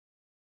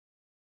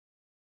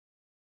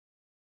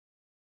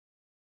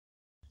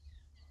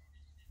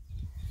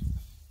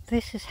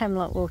This is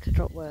Hemlock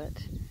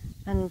Water-dropwort,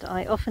 and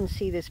I often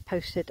see this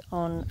posted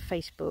on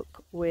Facebook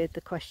with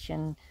the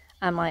question,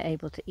 am I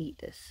able to eat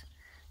this?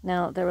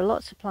 Now, there are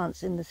lots of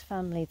plants in this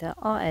family that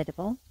are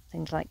edible,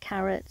 things like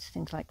carrots,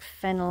 things like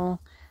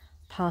fennel,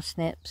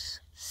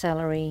 parsnips,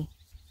 celery,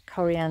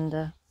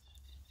 coriander.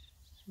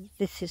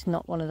 This is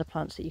not one of the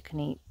plants that you can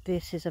eat.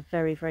 This is a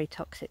very, very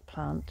toxic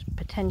plant,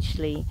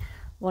 potentially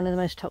one of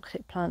the most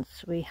toxic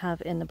plants we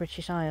have in the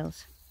British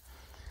Isles.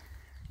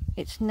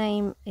 Its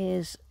name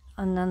is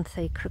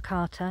Ananthe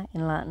crocata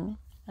in Latin.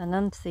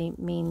 Ananthe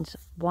means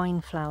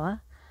wine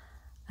flower,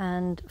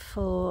 and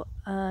for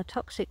a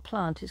toxic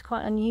plant it's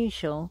quite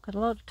unusual because a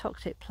lot of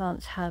toxic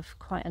plants have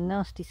quite a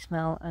nasty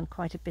smell and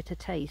quite a bitter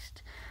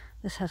taste.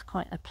 This has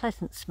quite a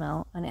pleasant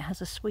smell and it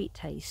has a sweet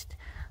taste,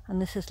 and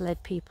this has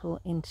led people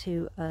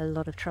into a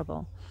lot of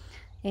trouble.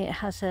 It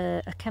has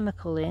a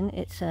chemical in,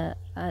 it's an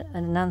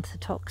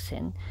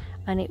anthotoxin,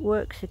 and it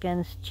works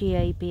against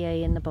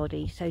GABA in the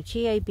body. So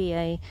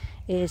GABA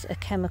is a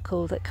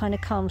chemical that kind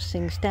of calms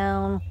things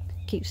down,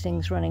 keeps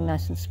things running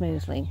nice and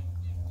smoothly.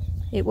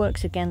 It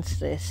works against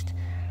this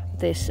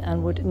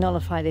and would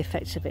nullify the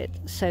effects of it,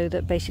 so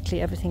that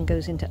basically everything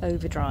goes into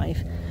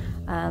overdrive,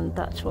 and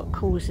that's what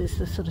causes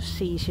the sort of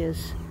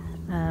seizures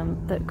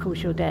that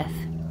cause your death.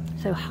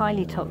 So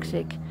highly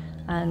toxic,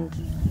 and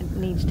it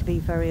needs to be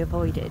very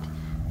avoided.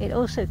 It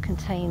also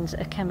contains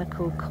a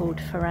chemical called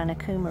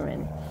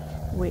furanocoumarin,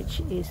 which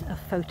is a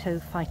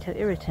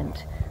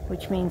photophytoirritant,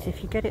 which means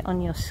if you get it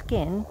on your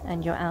skin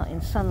and you're out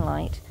in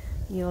sunlight,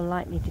 you're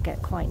likely to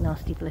get quite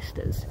nasty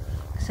blisters.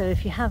 So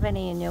if you have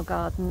any in your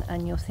garden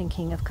and you're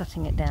thinking of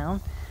cutting it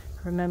down,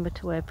 remember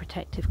to wear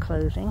protective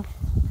clothing,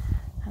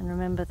 and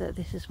remember that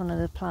this is one of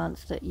the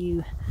plants that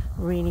you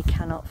really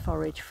cannot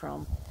forage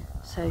from.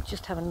 So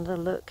just have another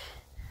look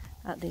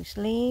at these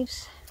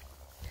leaves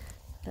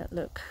that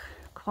look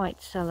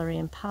quite celery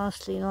and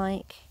parsley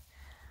like.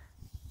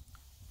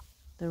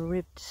 The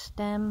ribbed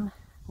stem,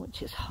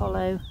 which is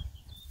hollow,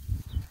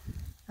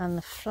 and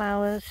the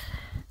flowers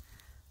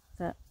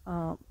that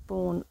are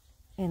borne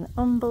in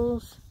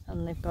umbels,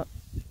 and they've got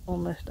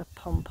almost a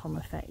pom-pom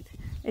effect.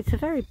 It's a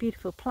very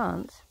beautiful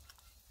plant,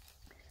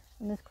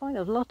 and there's quite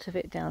a lot of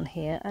it down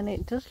here, and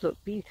it does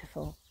look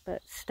beautiful,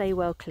 but stay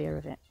well clear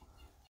of it.